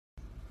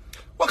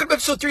Welcome to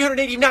episode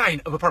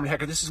 389 of Apartment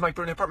Hacker. This is Mike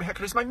Burnett, Apartment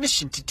Hacker. It is my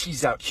mission to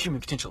tease out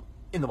human potential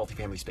in the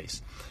multifamily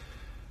space.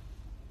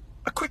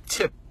 A quick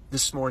tip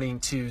this morning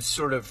to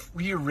sort of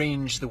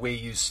rearrange the way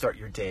you start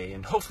your day,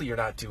 and hopefully you're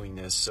not doing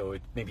this, so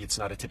maybe it's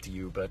not a tip to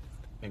you, but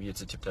maybe it's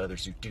a tip to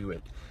others who do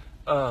it.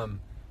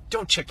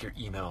 Don't check your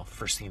email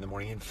first thing in the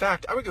morning. In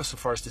fact, I would go so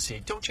far as to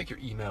say don't check your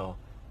email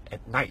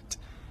at night.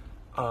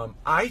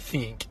 I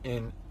think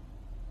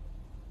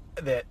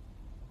that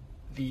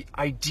the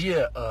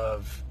idea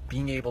of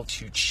being able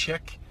to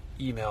check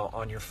email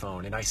on your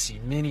phone, and I see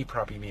many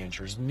property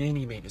managers,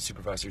 many maintenance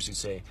supervisors who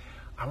say,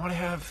 I want to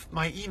have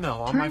my email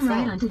on my phone. Turn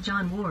right onto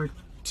John Ward.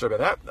 Sorry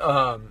about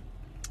that.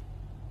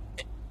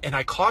 And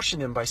I caution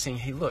them by saying,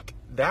 hey, look,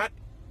 that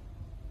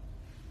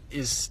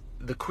is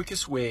the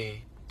quickest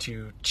way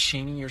to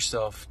chaining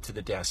yourself to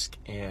the desk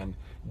and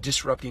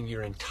disrupting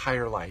your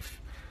entire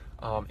life.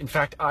 In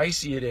fact, I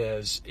see it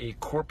as a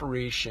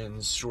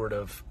corporation sort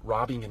of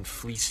robbing and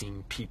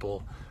fleecing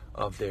people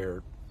of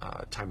their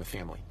time with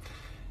family.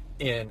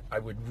 And I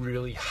would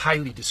really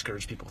highly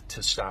discourage people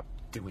to stop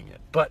doing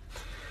it. But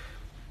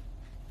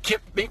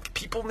can't make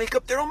people make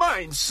up their own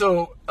minds.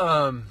 So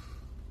my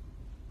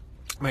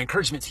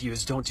encouragement to you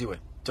is don't do it.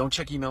 Don't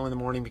check email in the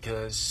morning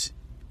because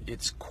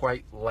it's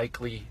quite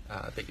likely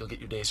that you'll get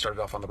your day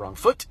started off on the wrong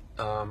foot.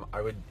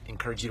 I would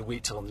encourage you to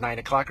wait till 9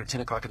 o'clock or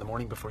 10 o'clock in the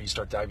morning before you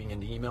start diving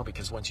into email,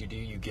 because once you do,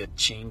 you get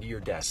chained to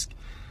your desk.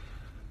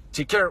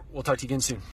 Take care. We'll talk to you again soon.